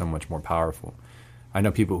makes things so much more powerful. I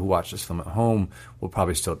know people who watch this film at home will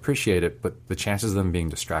probably still appreciate it, but the chances of them being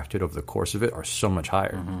distracted over the course of it are so much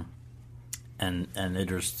higher. And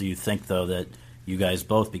Idris, do you think, though, that you guys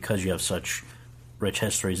both, because you have such rich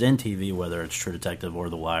histories in TV, whether it's True Detective or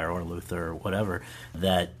The Wire or Luther or whatever,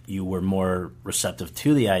 that you were more receptive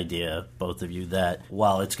to the idea, both of you, that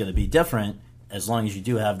while it's going to be different, as long as you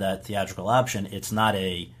do have that theatrical option, it's not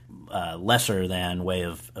a lesser than way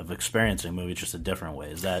of experiencing a movie, it's just a different way.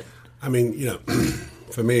 Is that... I mean,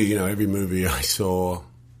 for me, every movie I saw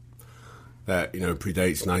that,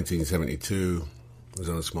 predates 1972 was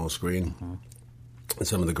on a small screen. And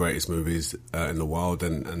some of the greatest movies in the world,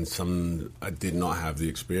 and some I did not have the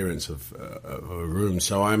experience of a room.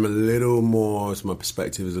 So I'm a little more, so my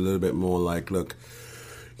perspective is a little bit more like, look,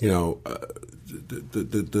 the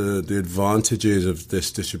advantages of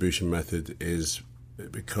this distribution method is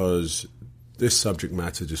because this subject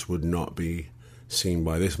matter just would not be seen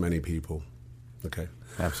by this many people. Okay,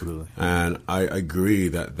 absolutely. And I agree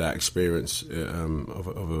that experience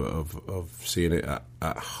of seeing it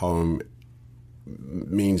at home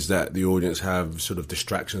means that the audience have sort of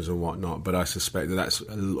distractions and whatnot, but I suspect that that's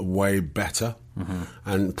way better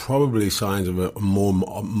and probably signs of a more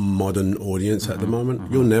modern audience at the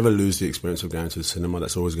moment. You'll never lose the experience of going to the cinema.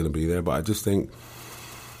 That's always going to be there, but I just think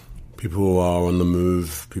people are on the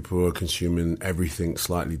move. People are consuming everything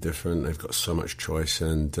slightly different. They've got so much choice,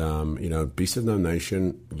 and Beast of No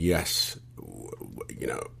Nation, yes,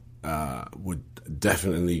 would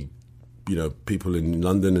definitely, people in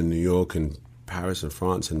London and New York and Paris and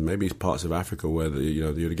France and maybe parts of Africa where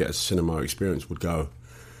you to get a cinema experience would go.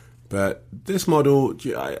 But this model,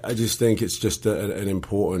 I just think it's just an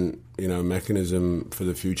important mechanism for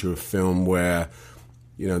the future of film where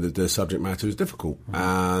the subject matter is difficult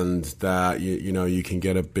and that you can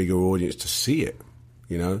get a bigger audience to see it.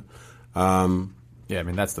 Yeah, I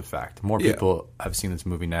mean that's the fact. More people have seen this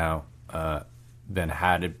movie now than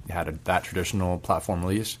had that traditional platform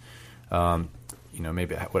release.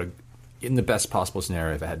 Maybe it would have, in the best possible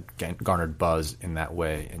scenario, if it had garnered buzz in that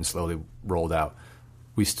way and slowly rolled out,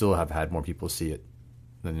 we still have had more people see it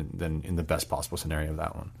than in the best possible scenario of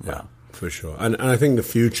that one. Yeah, for sure. And I think the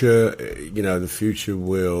future,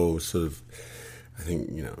 will sort of, I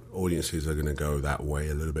think, audiences are going to go that way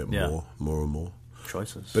a little bit more and more.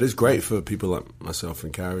 Choices. But it's great for people like myself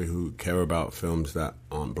and Cary who care about films that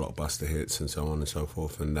aren't blockbuster hits and so on and so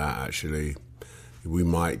forth, and that actually we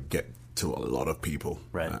might get to a lot of people.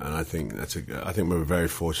 Right. And I think I think we're very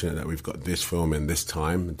fortunate that we've got this film in this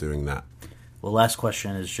time doing that. Well, last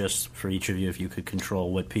question is just for each of you, if you could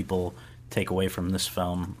control what people take away from this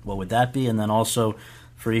film, what would that be? And then also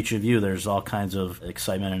for each of you, there's all kinds of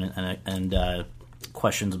excitement and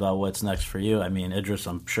questions about what's next for you. I mean, Idris,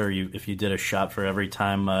 I'm sure if you did a shot for every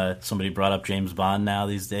time somebody brought up James Bond now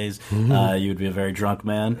these days, you would be a very drunk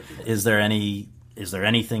man. Is there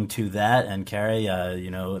anything to that? And Cary,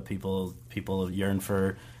 people yearn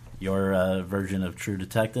for your version of True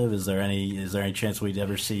Detective. Is there any chance we'd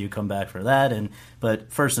ever see you come back for that?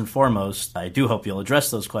 But first and foremost, I do hope you'll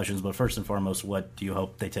address those questions. But first and foremost, what do you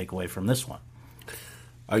hope they take away from this one?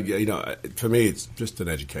 For me, it's just an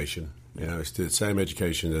education. It's the same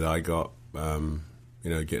education that I got.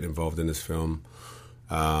 Getting involved in this film,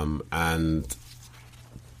 and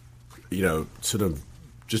sort of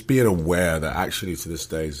just being aware that actually to this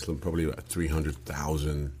day there's probably about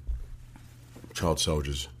 300,000 child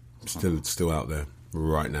soldiers still out there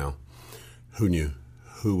right now. Who knew?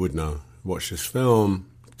 Who would know? Watch this film,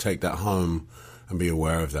 take that home, and be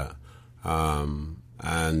aware of that.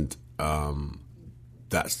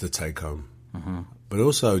 That's the take home. But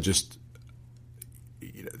also just,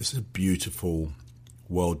 this is a beautiful,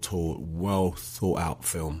 well thought out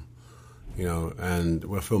film. And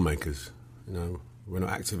we're filmmakers. We're not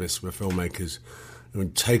activists. We're filmmakers.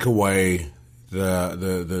 And take away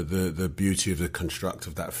the beauty of the construct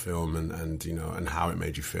of that film and how it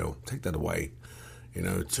made you feel. Take that away.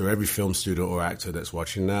 To every film student or actor that's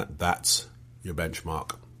watching that, that's your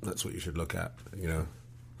benchmark. That's what you should look at.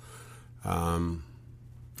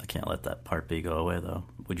 I can't let that part B go away, though.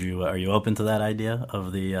 Are you open to that idea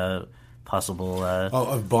of the possible?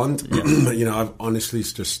 Of Bond? Yeah. I've honestly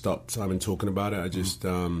just stopped talking about it. I just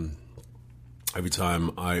every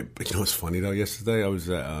time it's funny though. Yesterday I was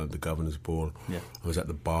at the governor's ball. Yeah. I was at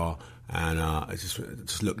the bar and I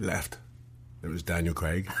just looked left. It was Daniel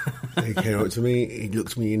Craig. He came up to me, he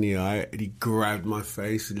looked me in the eye, and he grabbed my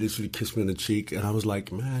face, he literally kissed me on the cheek, and I was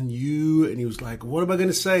like, man, you... And he was like, what am I going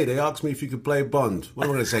to say? They asked me if you could play Bond. What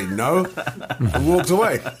am I going to say? No? And walked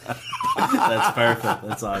away. That's perfect.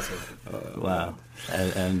 That's awesome. Wow.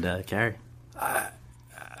 And Cary? I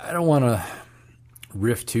don't want to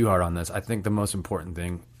riff too hard on this. I think the most important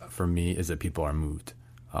thing for me is that people are moved.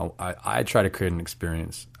 I try to create an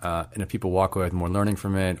experience, and if people walk away with more learning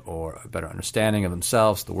from it or a better understanding of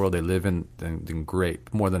themselves, the world they live in, then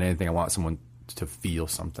great. More than anything, I want someone to feel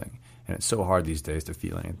something, and it's so hard these days to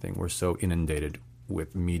feel anything. We're so inundated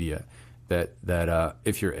with media that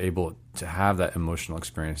if you're able to have that emotional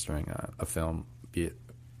experience during a film, be it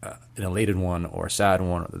an elated one or a sad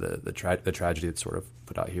one, or the tragedy that's sort of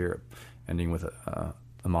put out here, ending with a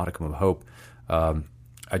modicum of hope,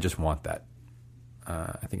 I just want that.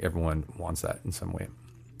 I think everyone wants that in some way.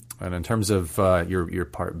 And in terms of your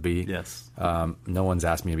part B, yes, no one's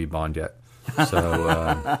asked me to be Bond yet,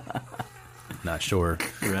 so not sure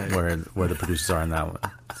where the producers are on that one.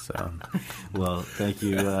 So, well, thank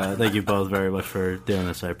you both very much for doing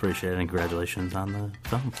this. I appreciate it, and congratulations on the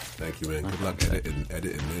film. Thank you, man. Good luck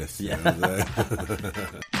editing this. Yeah.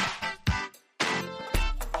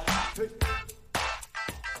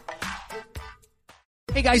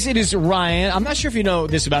 Hey guys, it is Ryan. I'm not sure if you know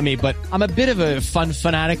this about me, but I'm a bit of a fun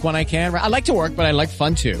fanatic when I can. I like to work, but I like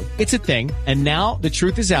fun too. It's a thing. And now the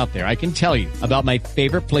truth is out there. I can tell you about my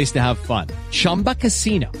favorite place to have fun. Chumba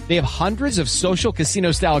Casino. They have hundreds of social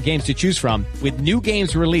casino style games to choose from with new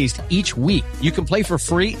games released each week. You can play for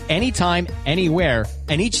free anytime, anywhere.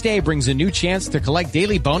 And each day brings a new chance to collect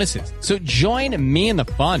daily bonuses. So join me in the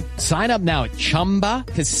fun. Sign up now at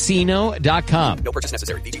ChumbaCasino.com. No purchase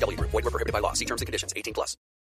necessary. VGW Group. Void where prohibited by law. See terms and conditions. 18+.